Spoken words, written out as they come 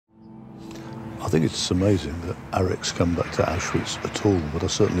I think it's amazing that Arek's come back to Auschwitz at all, but I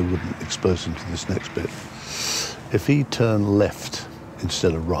certainly wouldn't expose him to this next bit. If he turned left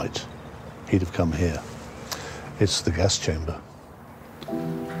instead of right, he'd have come here. It's the gas chamber.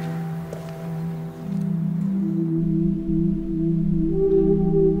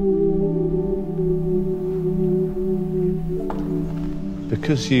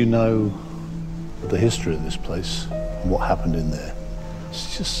 Because you know the history of this place and what happened in there,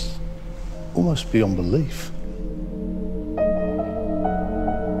 it's just almost beyond belief.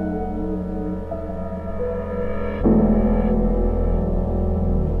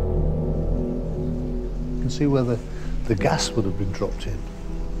 You can see where the gas would have been dropped in.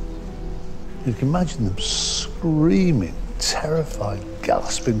 You can imagine them screaming, terrified,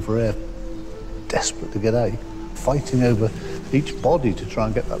 gasping for air, desperate to get out, fighting over each body to try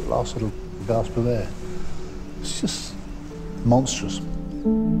and get that last little gasp of air. It's just monstrous.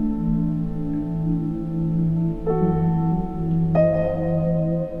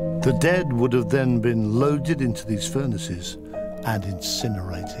 The dead would have then been loaded into these furnaces and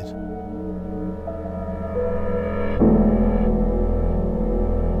incinerated.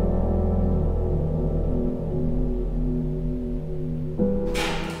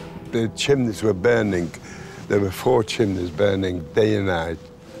 The chimneys were burning. There were 4 chimneys burning day and night.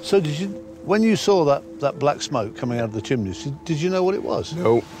 So did you, when you saw that black smoke coming out of the chimneys, did you know what it was?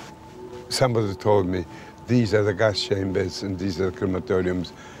 No. Somebody told me, these are the gas chambers and these are the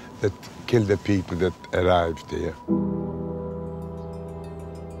crematoriums that killed the people that arrived there.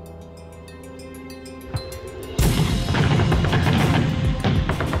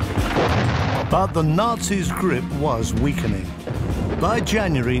 But the Nazis' grip was weakening. By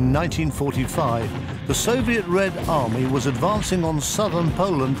January 1945, the Soviet Red Army was advancing on southern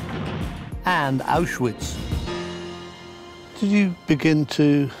Poland and Auschwitz. Did you begin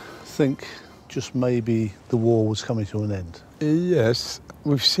to think just maybe the war was coming to an end? Yes,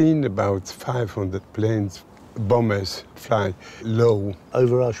 we've seen about 500 planes, bombers fly low.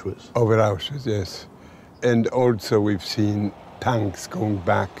 Over Auschwitz? Over Auschwitz, yes. And also we've seen tanks going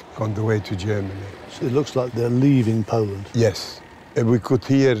back on the way to Germany. So it looks like they're leaving Poland? Yes. We could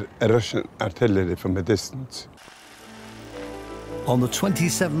hear Russian artillery from a distance. On the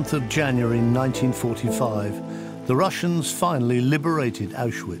 27th of January 1945, the Russians finally liberated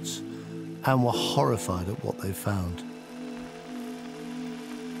Auschwitz and were horrified at what they found.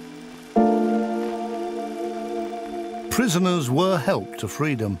 Prisoners were helped to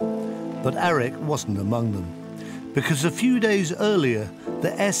freedom, but Arek wasn't among them, because a few days earlier,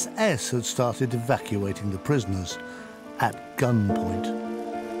 the SS had started evacuating the prisoners at gunpoint.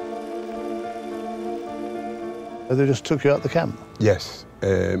 They just took you out the camp? Yes,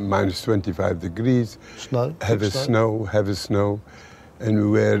 minus 25 degrees. Snow? Heavy snow. And we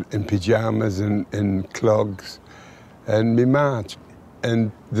were in pajamas and in clogs. And we marched.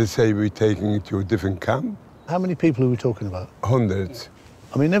 And they say we're taking you to a different camp. How many people are we talking about? Hundreds.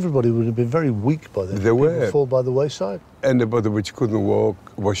 I mean, everybody would have been very weak by then. They were. People fall by the wayside. Anybody which couldn't walk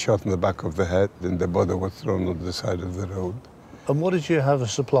was shot in the back of the head, and the body was thrown on the side of the road. And what did you have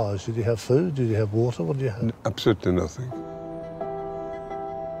as supplies? Did you have food? Did you have water? What did you have? Absolutely nothing.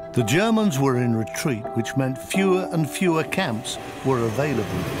 The Germans were in retreat, which meant fewer and fewer camps were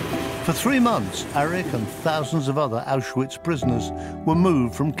available. For 3 months, Arek and thousands of other Auschwitz prisoners were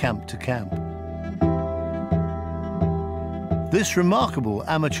moved from camp to camp. This remarkable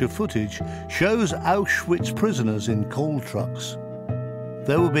amateur footage shows Auschwitz prisoners in coal trucks.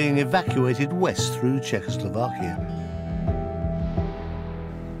 They were being evacuated west through Czechoslovakia.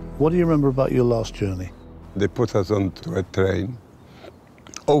 What do you remember about your last journey? They put us onto a train,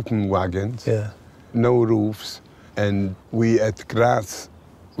 open wagons, no roofs, and we ate grass.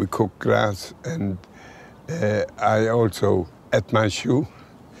 We cooked grass, and I also ate my shoe.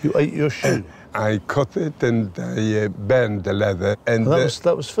 You ate your shoe? I cut it and I burned the leather. And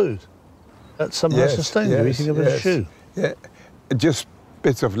that was food? That somehow sustained you, eating a bit of shoe? Yeah, just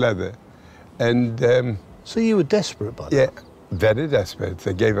bits of leather. And so you were desperate by that? Yeah, very desperate.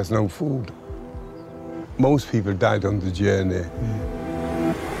 They gave us no food. Most people died on the journey.